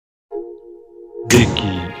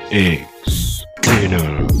XX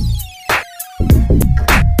Channel.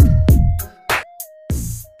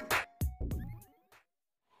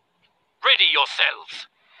 Ready yourselves.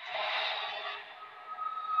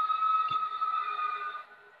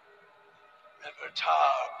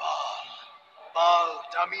 Repertar bal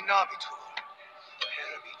dominabitur,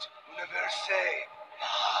 peravit universe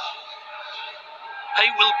mal. They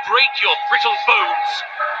will break your brittle bones.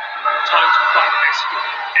 Time to find this.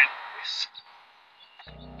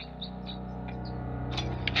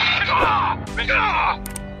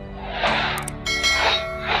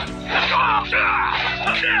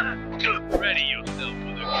 Ready yourself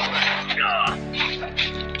for the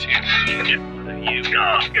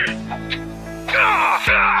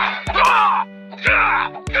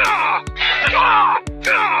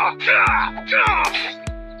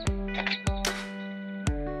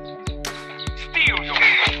Steal your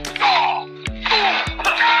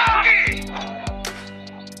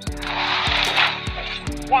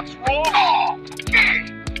What's wrong?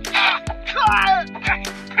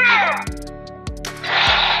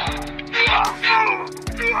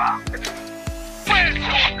 Where's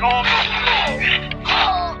your god?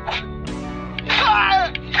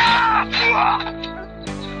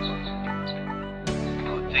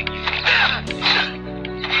 Good thing you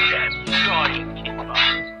damn giant kid.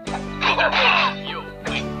 You're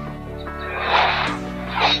weak.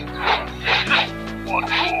 What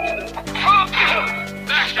for?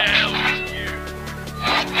 Back to hell with you.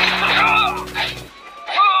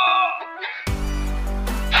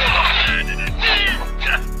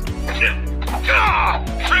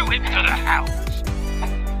 Threw him to the house.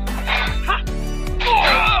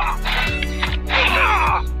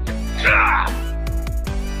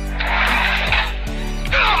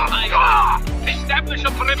 Establish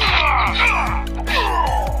a perimeter.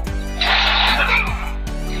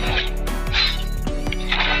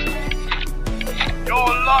 Your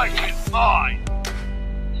life is mine.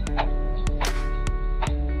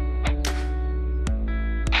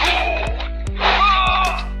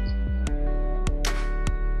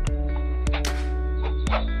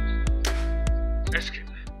 Eskin,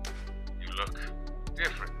 you look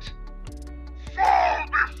different. Fall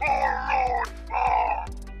before Lord Bar!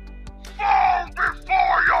 Fall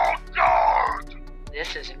before your God!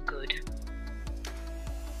 This isn't good.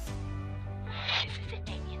 This is it,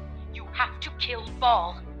 Damien. You have to kill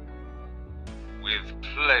Ball. With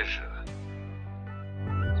pleasure.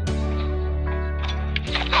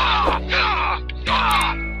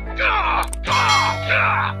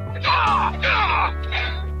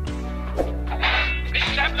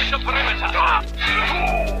 Establish a perimeter.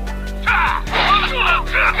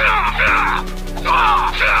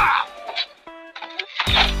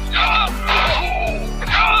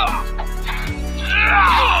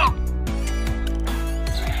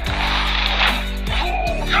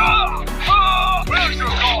 Where's your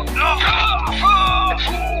god?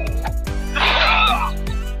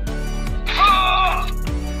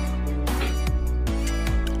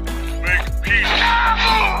 Make peace.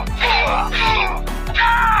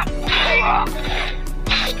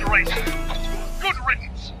 Straight. Good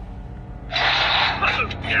riddance.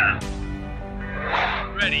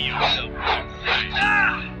 Ready yourself.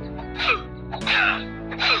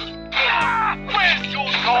 Where's your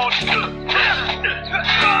god?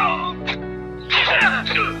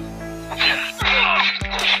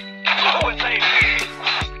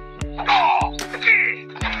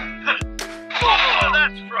 Where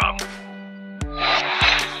that's from?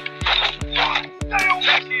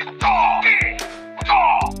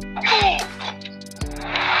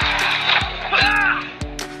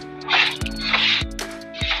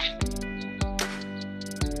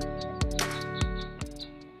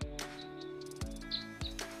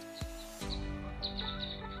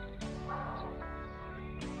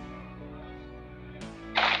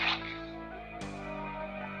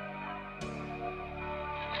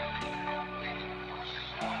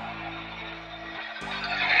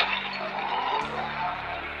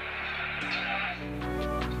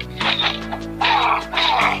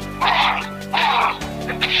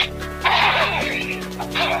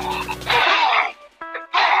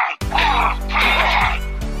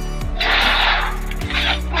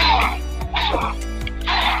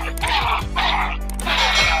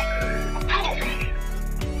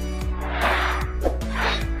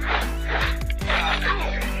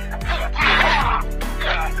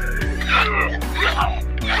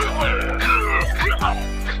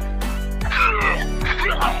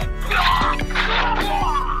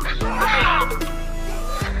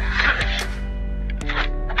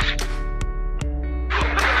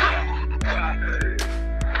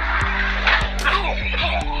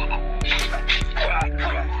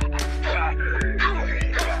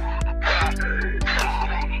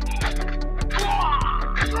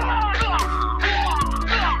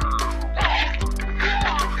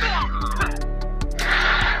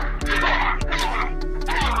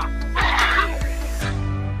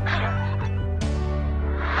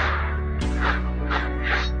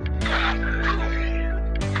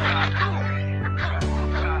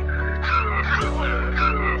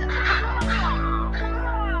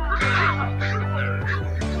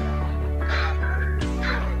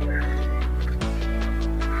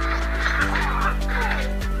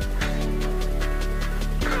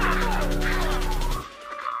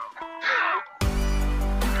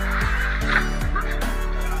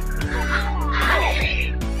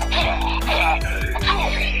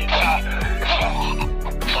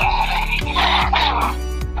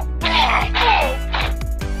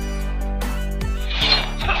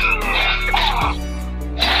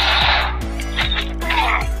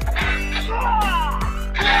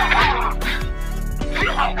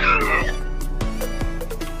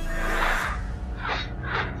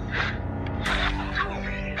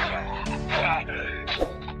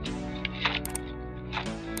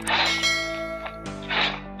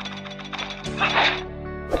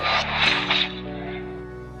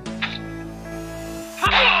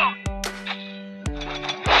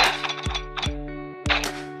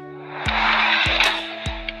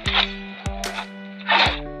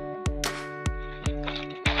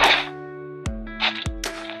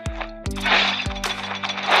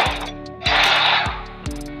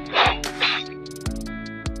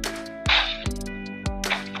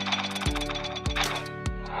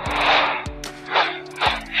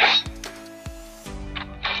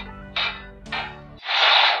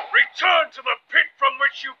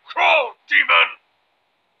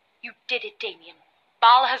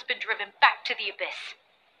 has been driven back to the abyss.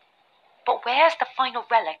 But where's the final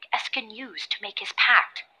relic Eskin used to make his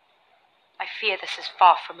pact? I fear this is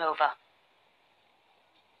far from over.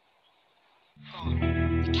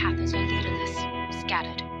 Gone. The Cathars are leaderless,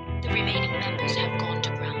 scattered. The remaining members have gone to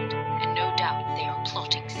ground, and no doubt they are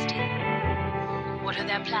plotting still. What are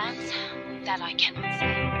their plans? That I cannot say.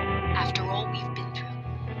 After all we've been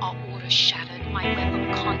through, our orders shattered, my web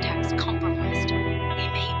of contacts compromised. We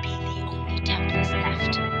may be the only Templars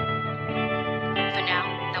left. For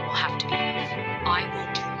now, that will have to be enough. I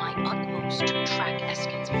will do my utmost to track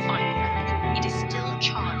Eskin's final relic. It is still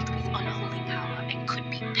charged with unholy power and could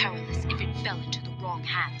be perilous if it fell into the wrong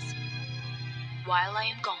hands. While I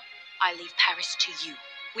am gone, I leave Paris to you,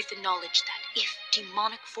 with the knowledge that if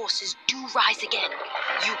demonic forces do rise again,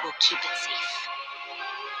 you will keep it safe.